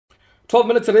12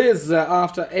 minutes it is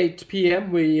after 8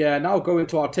 p.m. We now go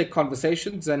into our tech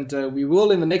conversations, and we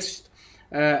will, in the next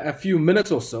a few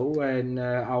minutes or so, in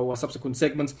our subsequent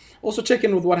segments, also check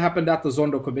in with what happened at the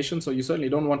Zondo Commission, so you certainly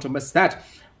don't want to miss that.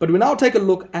 But we now take a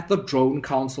look at the Drone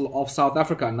Council of South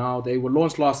Africa. Now, they were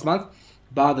launched last month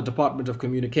by the Department of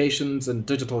Communications and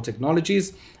Digital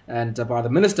Technologies and by the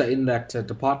minister in that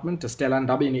department, Stella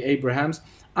Ndabeni-Abrahams,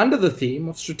 under the theme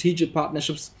of strategic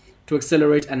partnerships to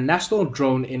accelerate a national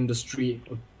drone industry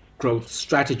growth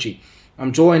strategy.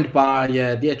 I'm joined by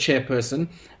their chairperson,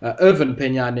 Irvin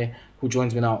Phenyane, who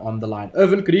joins me now on the line.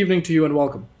 Irvin, good evening to you and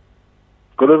welcome.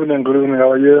 Good evening, how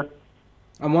are you?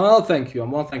 I'm well, thank you,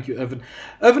 Irvin.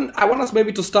 Irvin, I want us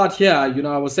maybe to start here.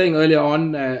 I was saying earlier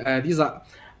on, these are,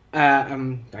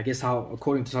 I guess how,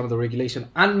 according to some of the regulation,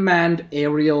 unmanned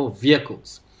aerial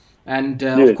vehicles. And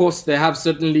Yes. Of course, they have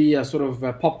certainly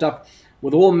popped up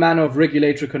with all manner of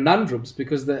regulatory conundrums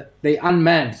because they're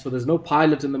unmanned. So there's no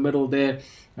pilot in the middle there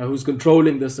who's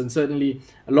controlling this, and certainly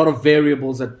a lot of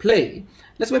variables at play.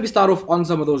 Let's maybe start off on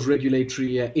some of those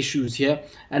regulatory issues here,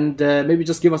 and maybe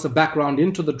just give us a background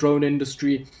into the drone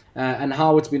industry and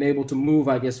how it's been able to move,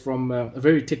 I guess, from a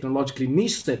very technologically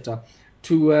niche sector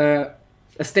to a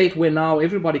state where now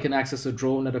everybody can access a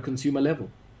drone at a consumer level.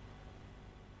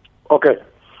 Okay,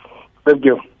 thank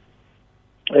you.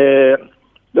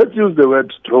 Let's use the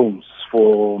word drones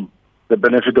for the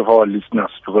benefit of our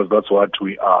listeners, because that's what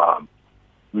we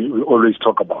always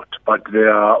talk about. But they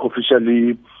are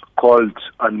officially called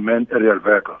unmanned aerial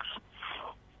vehicles.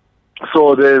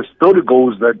 So the story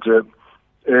goes that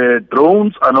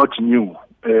drones are not new.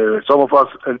 Some of us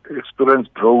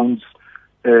experienced drones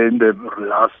in the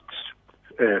last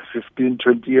 15,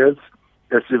 20 years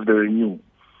as if they were new.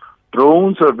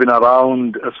 Drones have been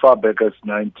around as far back as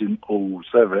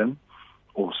 1907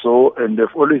 or so, and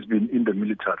they've always been in the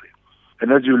military.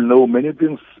 And as you know, many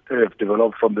things have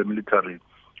developed from the military.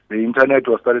 The internet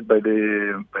was started by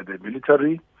the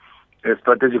military.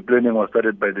 Strategic planning was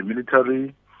started by the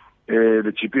military.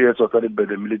 The GPS was started by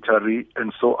the military,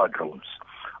 and so are drones.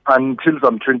 Until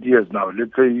some 20 years now,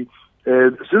 let's say,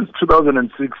 since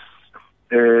 2006,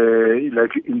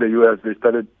 like in the US, they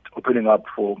started opening up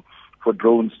for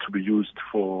drones to be used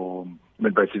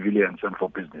by civilians and for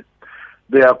business.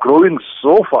 They are growing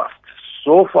so fast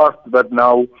that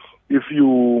now, if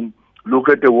you look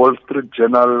at the Wall Street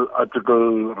Journal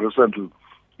article recently,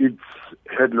 its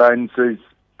headline says,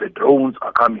 "The drones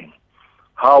are coming."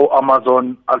 How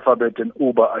Amazon, Alphabet, and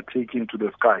Uber are taking to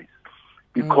the skies.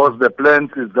 Because the plan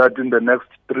is that in the next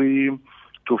 3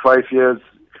 to 5 years,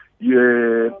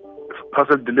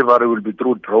 parcel delivery will be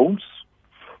through drones.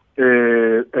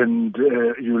 And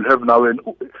you will have now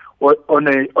on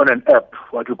an app,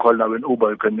 what you call now an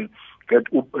Uber, you can get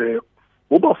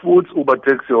Uber Foods, Uber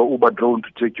Taxi, or Uber Drone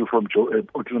to take you from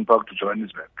Auckland Park to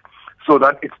Johannesburg. So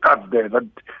that it starts there. That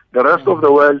the rest of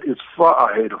the world is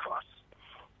far ahead of us,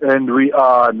 and we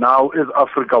are now, as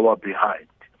Africa, we're behind,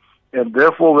 and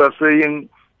therefore we're saying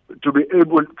to be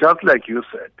able, just like you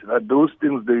said, that those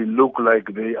things, they look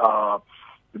like they are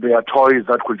toys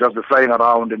that could just be flying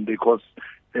around and they could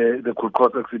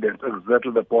cause accidents.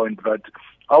 Exactly the point that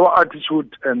our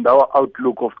attitude and our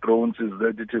outlook of drones is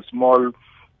that it is small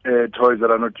toys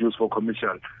that are not used for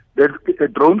commercial. A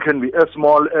drone can be as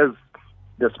small as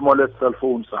the smallest cell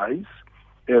phone size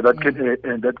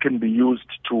that can be used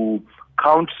to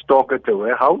count stock at a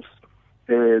warehouse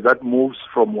that moves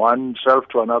from one shelf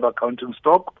to another counting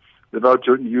stock without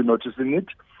you noticing it.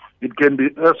 It can be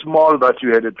as small that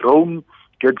you had a drone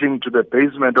getting to the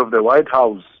basement of the White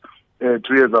House 2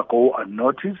 years ago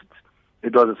unnoticed.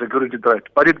 It was a security threat.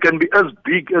 But it can be as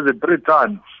big as a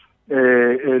 3-ton,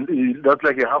 that's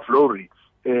like a half lorry,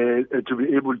 to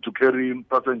be able to carry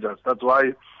passengers. That's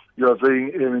why you are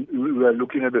saying we are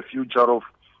looking at the future of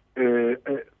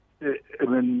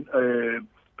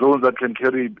drones that can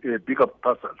carry bigger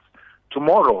parcels.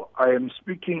 Tomorrow, I am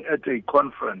speaking at a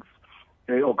conference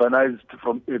organized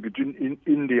from between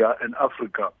India and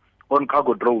Africa on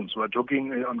cargo drones. We're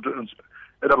talking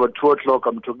at about 2 o'clock.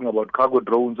 I'm talking about cargo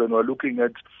drones, and we're looking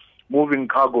at moving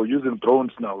cargo using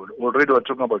drones now. Already we're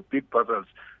talking about big parcels,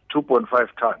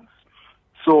 2.5 tons.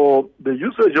 So the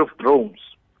usage of drones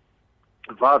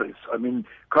varies. I mean,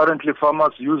 currently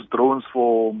farmers use drones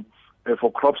for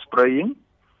crop spraying,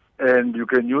 and you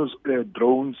can use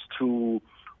drones to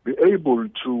be able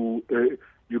to.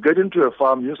 You get into a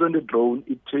farm, you send a drone,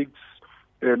 it takes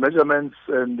measurements,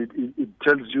 and it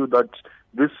tells you that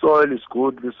this soil is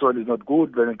good, this soil is not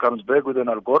good. Then it comes back with an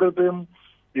algorithm.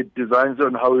 It designs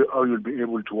on how you'll be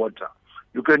able to water.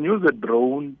 You can use a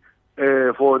drone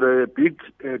for the big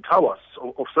towers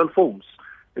of cell phones.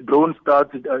 a drone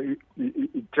starts,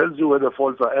 it tells you where the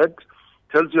faults are at,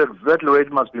 tells you exactly where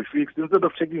it must be fixed. Instead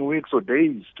of taking weeks or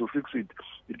days to fix it,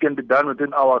 it can be done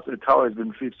within hours. A tower has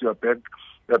been fixed, you are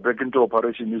back into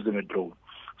operation using a drone.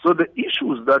 So the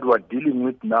issues that we're dealing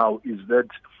with now is that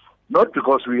not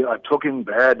because we are talking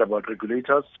bad about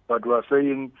regulators, but we're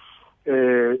saying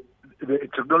the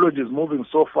technology is moving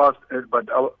so fast, but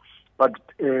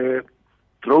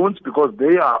drones, because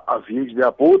they are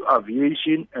both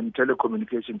aviation and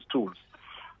telecommunications tools.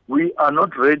 We are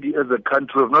not ready as a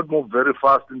country. We have not moved very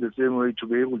fast in the same way to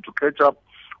be able to catch up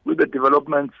with the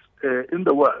developments in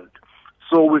the world.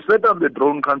 So we set up the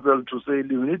Drone Council to say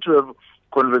we need to have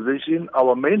conversation.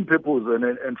 Our main purpose,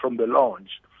 and from the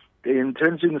launch, the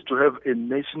intention is to have a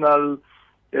national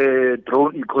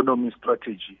drone economy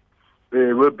strategy,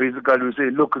 where basically we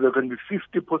say, look, there can be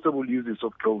 50 possible uses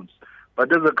of drones.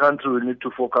 But as a country, we need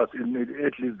to focus in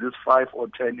at least this 5 or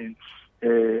 10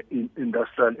 in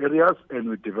industrial areas, and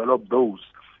we develop those,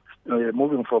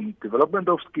 moving from development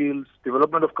of skills,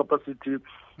 development of capacity,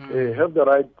 have the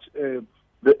right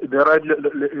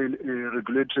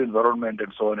regulatory environment,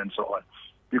 and so on and so on.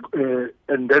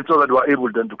 And then so that we're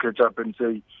able then to catch up and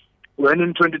say, when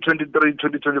in 2023,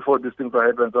 2024, these things are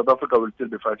happening, South Africa will still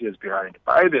be 5 years behind.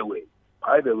 By the way,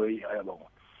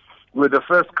 we're the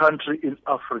first country in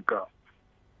Africa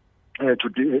to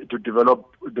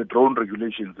develop the drone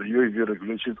regulations, the UAV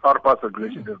regulations, RPAS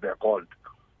regulations as they are called.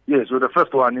 Yes, we're the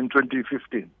first one in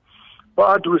 2015.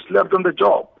 But we slept on the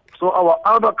job. So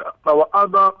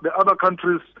the other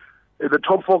countries, the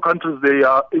top 4 countries, they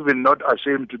are even not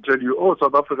ashamed to tell you, oh,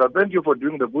 South Africa, thank you for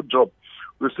doing the good job.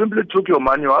 We simply took your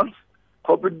manuals,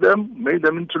 copied them, made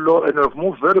them into law, and have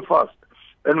moved very fast.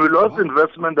 And we lost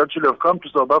investment that should have come to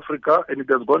South Africa, and it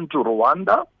has gone to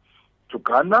Rwanda, to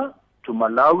Ghana, to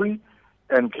Malawi,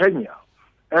 and Kenya.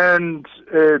 And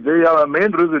the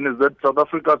main reason is that South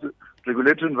Africa's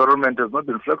regulatory environment has not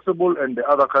been flexible, and the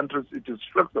other countries, it is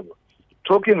flexible.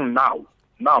 Talking now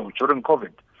during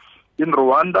COVID, in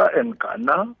Rwanda and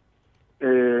Ghana,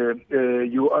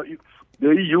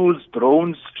 they use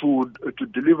drones to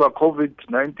deliver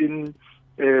COVID-19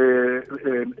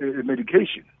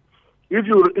 medication. If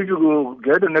you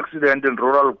get an accident in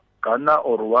rural Ghana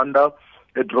or Rwanda,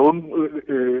 a drone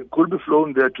could be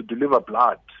flown there to deliver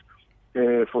blood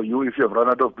for you if you have run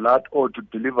out of blood, or to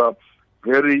deliver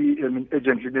very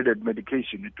urgently needed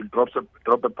medication. It will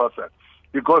drop a parcel,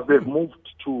 because they've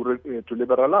moved to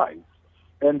liberalize,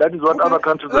 and that is what other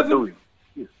countries are doing.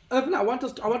 Yes. Irvin, I want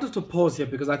us to pause here,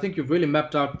 because I think you've really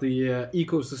mapped out the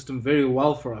ecosystem very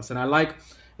well for us, and I like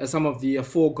some of the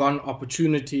foregone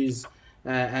opportunities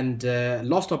and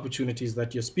lost opportunities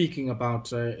that you're speaking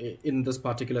about in this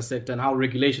particular sector, and how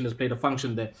regulation has played a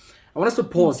function there. I want us to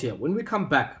pause here. When we come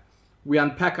back, we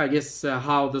unpack, I guess,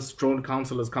 how this Drone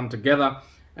Council has come together,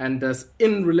 and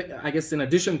in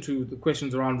addition to the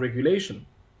questions around regulation,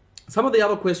 some of the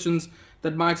other questions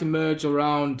that might emerge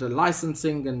around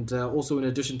licensing, and also in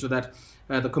addition to that,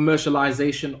 the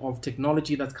commercialization of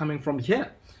technology that's coming from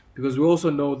here. Because we also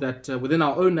know that within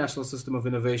our own national system of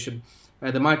innovation,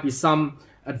 there might be some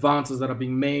advances that are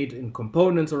being made in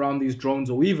components around these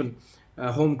drones, or even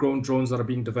homegrown drones that are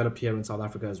being developed here in South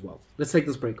Africa as well. Let's take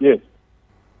this break. Yes.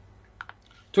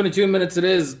 22 minutes it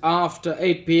is after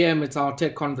 8 p.m. It's our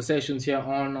Tech Conversations here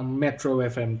on Metro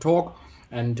FM Talk.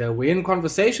 And we're in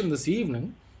conversation this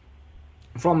evening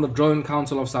from the Drone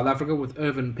Council of South Africa with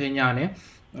Irvin Phenyane.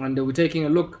 And we're taking a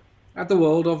look at the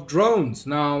world of drones.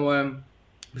 Now,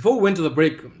 before we went to the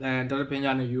break, Dr.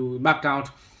 Phenyane, you mapped out,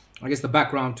 I guess, the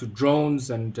background to drones,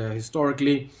 and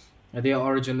historically their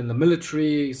origin in the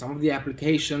military, some of the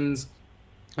applications,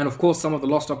 and of course some of the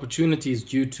lost opportunities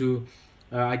due to,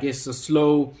 I guess,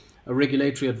 slow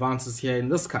regulatory advances here in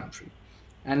this country.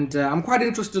 And I'm quite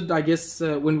interested, I guess,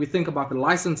 when we think about the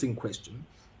licensing question.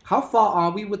 How far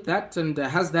are we with that? And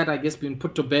has that, I guess, been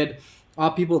put to bed?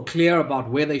 Are people clear about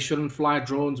where they shouldn't fly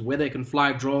drones, where they can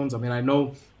fly drones? I mean, I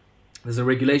know there's a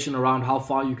regulation around how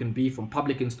far you can be from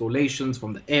public installations,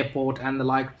 from the airport and the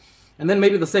like. And then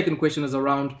maybe the second question is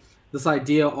around this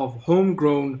idea of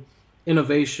homegrown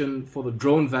innovation for the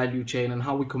drone value chain, and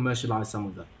how we commercialize some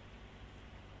of that.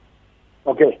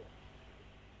 Okay.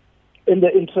 In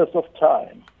the interest of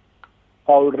time,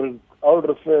 I'll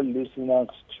refer listeners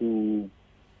to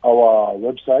our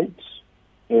website,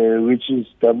 which is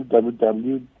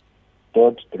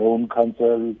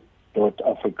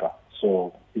www.dronecouncil.africa.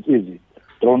 So it's easy,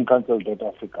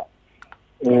 dronecouncil.africa.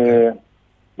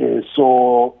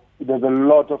 So there's a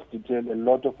lot of detail, a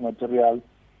lot of material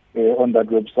on that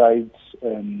website,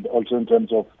 and also in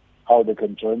terms of how they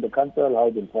can join the council,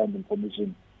 how they'll find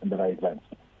information in the right lines.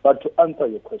 But to answer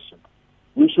your question,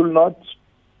 we should not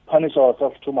punish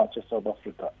ourselves too much as South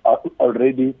Africa.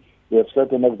 Already, we have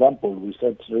set an example. We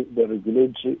set the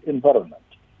regulatory environment.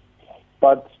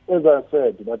 But as I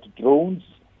said, that drones,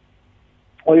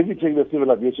 or if you take the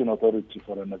Civil Aviation Authority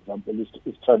for an example,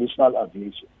 is traditional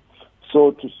aviation.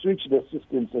 So to switch the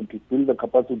systems and to build the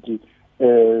capacity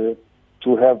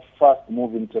to have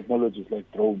fast-moving technologies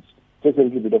like drones takes a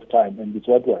little bit of time, and it's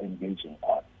what we are engaging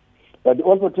on. But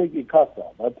also take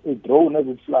ICASA, that a drone as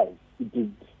it flies, it is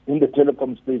in the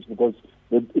telecom space because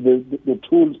the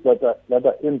tools that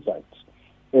are inside,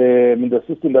 the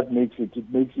system that makes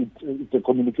it's a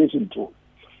communication tool.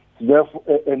 Therefore,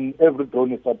 and every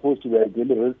drone is supposed to be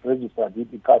ideally registered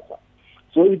with ICASA.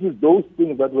 So it is those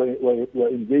things that we're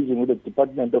engaging with the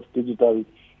Department of Digital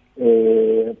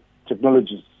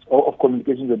Technologies, or of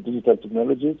Communications and Digital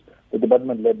Technologies, the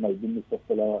department led by Minister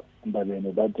Stella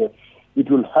Ndabeni, that it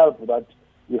will help that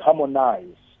we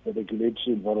harmonize the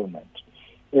regulatory environment.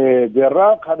 There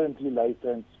are currently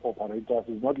licensed operators.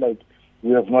 It's not like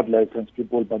we have not licensed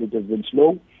people, but it has been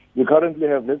slow. We currently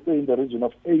have, let's say, in the region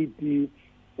of 80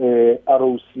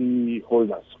 ROC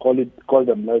holders, call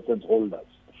them license holders.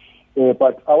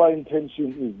 But our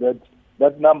intention is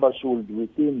that number should,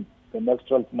 within the next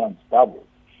 12 months, double,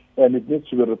 and it needs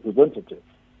to be representative.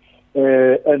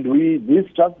 And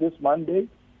just this Monday,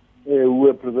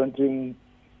 we're presenting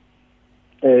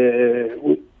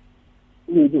to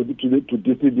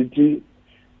DCDT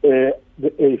the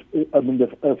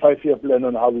 5-year plan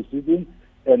on how we're sitting,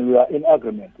 and we are in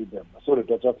agreement with them. Sorry,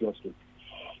 that's just last week.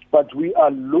 But we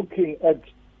are looking at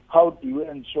how do we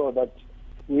ensure that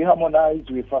we harmonize,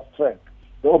 we fast track.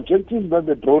 The objectives that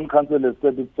the Drone Council has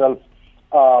set itself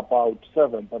are about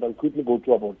 7, but I'll quickly go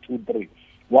to about 2, 3.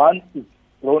 One is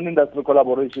drone industry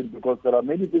collaboration, because there are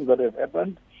many things that have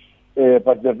happened,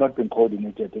 but they have not been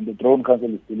coordinated, and the Drone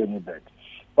Council is dealing with that.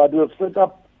 But we have set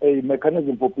up a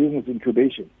mechanism for business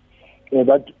incubation,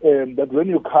 that when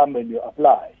you come and you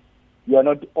apply, you are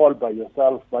not all by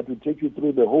yourself, but we take you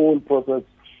through the whole process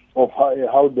of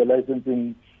how the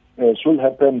licensing should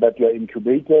happen, that you are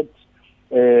incubated,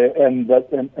 and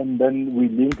then we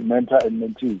link mentor and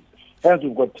mentees. Hence,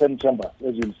 we've got 10 chambers,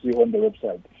 as you'll see on the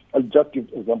website. I'll just give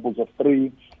examples of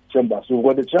 3 chambers. So we've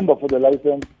got a chamber for the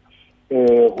license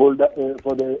holder,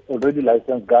 for the already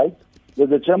licensed guys.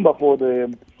 There's a chamber for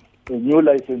the new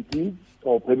licensees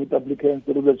or permit applicants.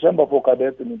 There is a chamber for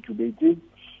cadets and incubators,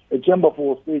 a chamber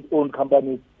for state-owned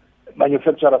companies,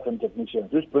 manufacturers and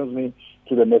technicians, which brings me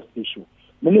to the next issue.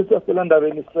 Minister Stella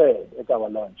Ndabeni said at our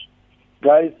launch,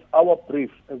 guys, our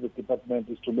brief as a department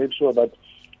is to make sure that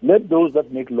let those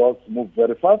that make laws move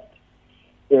very fast,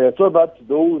 so that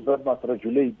those that must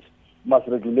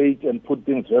regulate and put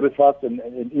things very fast and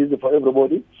easy for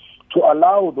everybody, to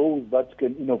allow those that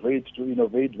can innovate to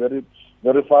innovate very,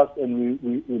 very fast, and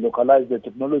we localize the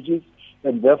technologies,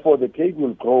 and therefore the cake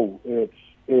will grow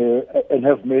and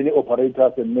have many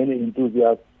operators and many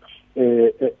enthusiasts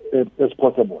as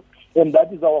possible. And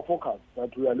that is our focus,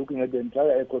 that we are looking at the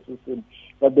entire ecosystem,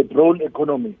 that the drone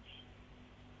economy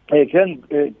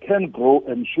can grow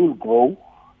and should grow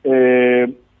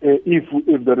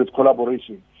if there is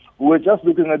collaboration. We're just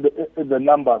looking at the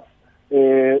numbers.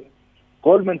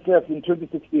 Goldman Sachs in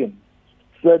 2016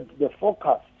 said the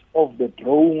forecast of the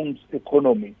drones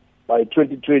economy by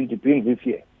 2020, being this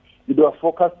year, it was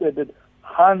forecasted at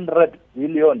 $100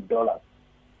 billion.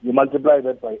 You multiply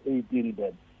that by 18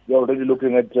 then. You're already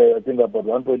looking at, I think, about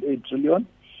 1.8 trillion.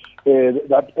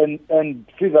 And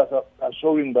figures are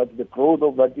showing that the growth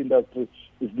of that industry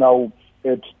is now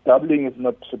at doubling, if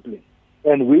not tripling.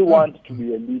 And we want to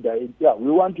be a leader.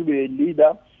 We want to be a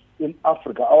leader in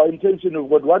Africa. Our intention of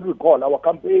what we call our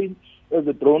campaign as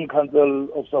the Drone Council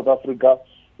of South Africa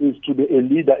is to be a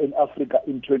leader in Africa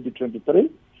in 2023,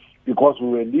 because we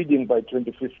were leading by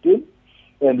 2015.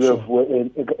 And we have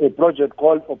a project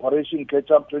called Operation Catch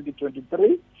Up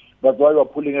 2023. That's why we're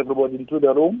pulling everybody into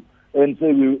the room and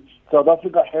say South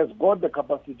Africa has got the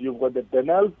capacity. You've got the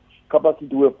Denel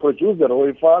capacity. We have produced the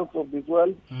Roy files of this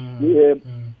world.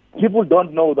 People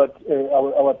don't know that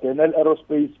our Denel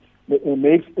Aerospace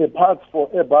makes parts for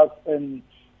Airbus and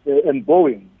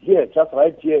Boeing here, just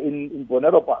right here in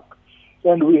Bonero Park.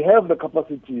 And we have the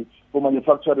capacity for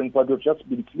manufacturing, but we've just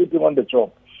been sleeping on the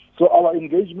job. So our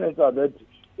engagements are that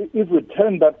if we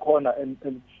turn that corner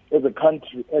and as a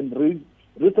country and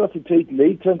resuscitate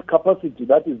latent capacity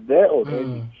that is there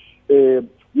already,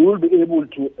 we will be able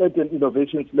to, at an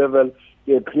innovations level,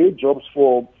 create jobs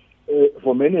for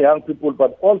many young people,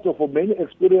 but also for many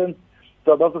experienced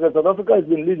South Africa. South Africa has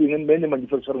been leading in many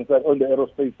manufacturing sites on the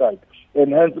aerospace side,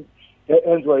 and hence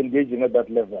we're engaging at that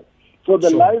level. So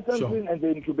the licensing and the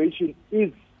incubation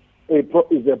is a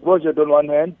project on one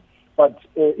hand, But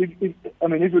if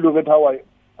you look at how I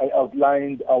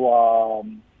outlined our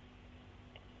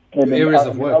areas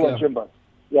of work, our chambers,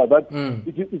 that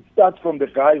it starts from the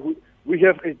guy who we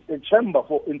have a chamber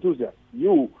for enthusiasts.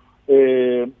 You,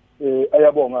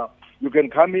 Ayabonga, you can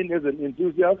come in as an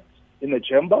enthusiast in a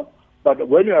chamber, but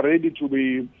when you are ready to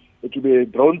be a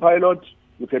drone pilot,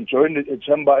 you can join a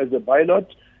chamber as a pilot.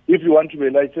 If you want to be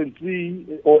a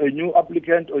licensee or a new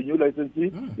applicant or a new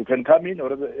licensee, you can come in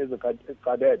or as a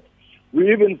cadet.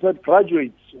 We even said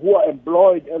graduates who are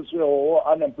employed elsewhere or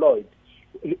unemployed.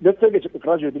 Let's take a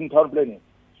graduate in town planning.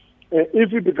 If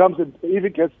he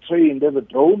gets trained as a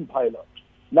drone pilot,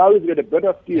 now he's got a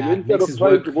better skill. Instead of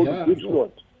trying to go to deep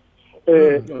slot,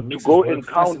 to go and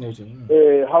count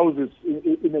houses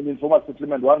in an informal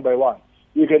settlement one by one,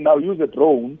 you can now use a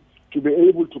drone to be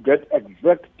able to get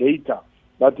exact data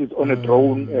that is on a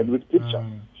drone and with pictures.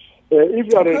 If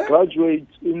you are a graduate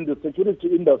in the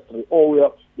security industry,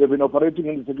 or you've been operating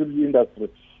in the security industry,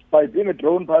 by being a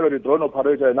drone pilot, a drone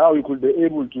operator, now you could be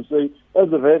able to say, as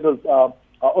the vehicles are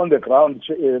on the ground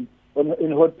in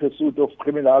hot pursuit of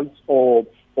criminals or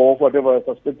whatever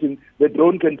suspecting, the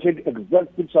drone can take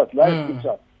exact pictures, live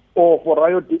pictures, or for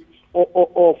riot,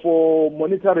 or for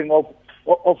monitoring of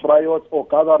riots or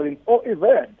gatherings or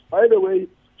events. By the way,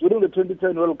 during the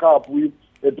 2010 World Cup,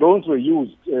 the drones were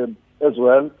used as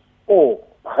well. Oh,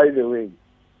 by the way,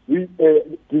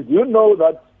 did you know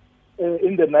that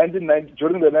during the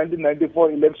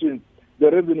 1994 elections, the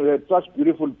reason we had such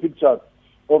beautiful pictures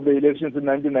of the elections in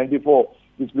 1994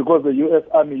 is because the U.S.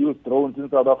 Army used drones in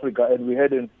South Africa, and we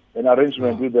had an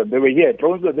arrangement with them. They were here.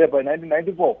 Drones were there by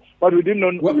 1994, but we didn't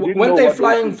know. Weren't they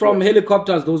flying from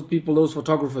helicopters? Those people, those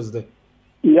photographers there.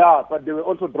 Yeah, but there were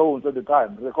also drones at the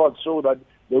time. Records show that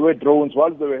there were drones.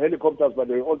 Once there were helicopters, but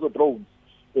there were also drones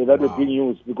that were being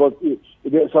used because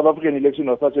the South African election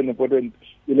was such an important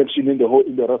election in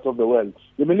the rest of the world.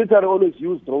 The military always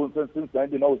used drones since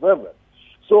 1907.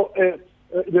 So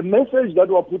the message that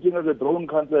we're putting as a drone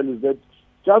council is that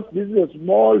this is a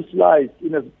small slice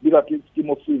in a bigger scheme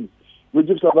of things, which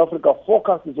if South Africa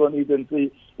focuses on it and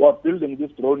say we're building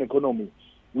this drone economy.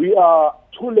 We are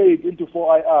too late into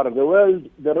 4IR.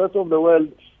 The rest of the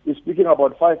world is speaking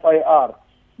about 5IR.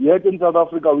 Yet in South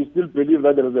Africa, we still believe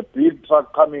that there is a big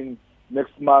truck coming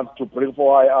next month to bring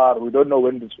 4IR. We don't know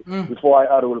when the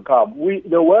 4IR will come.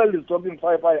 The world is talking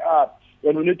 5IR,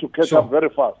 and we need to catch up very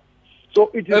fast. So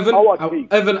it is our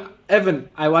take. Evan,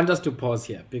 I want us to pause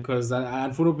here because I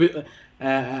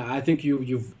think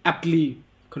you've aptly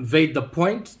conveyed the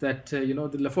point that the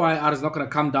 4IR is not going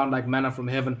to come down like manna from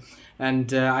heaven,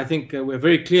 and I think we're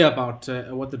very clear about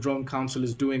what the Drone Council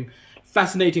is doing.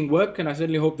 Fascinating work, and I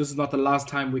certainly hope this is not the last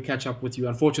time we catch up with you.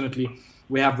 Unfortunately,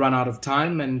 we have run out of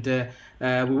time, and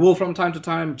we will from time to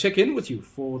time check in with you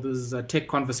for these tech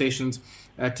conversations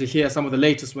to hear some of the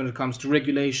latest when it comes to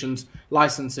regulations,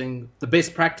 licensing, the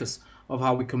best practice of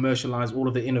how we commercialize all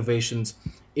of the innovations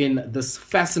in this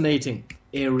fascinating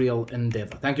aerial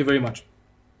endeavor. Thank you very much.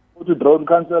 Go to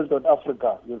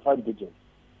dronecouncil.africa. You'll find details.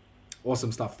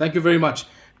 Awesome stuff. Thank you very much.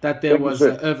 That there was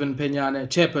Irvin Phenyane,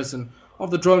 Chairperson of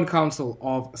the Drone Council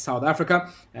of South Africa.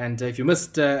 And if you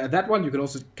missed that one, you can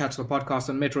also catch the podcast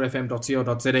on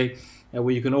metrofm.co.za,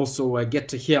 where you can also get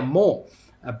to hear more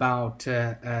about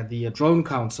the Drone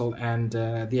Council and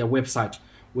their website,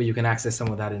 where you can access some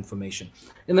of that information.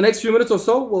 In the next few minutes or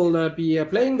so, we'll be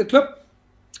playing the clip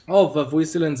of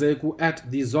Vuyisile Nzeku at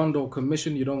the Zondo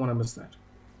Commission. You don't want to miss that.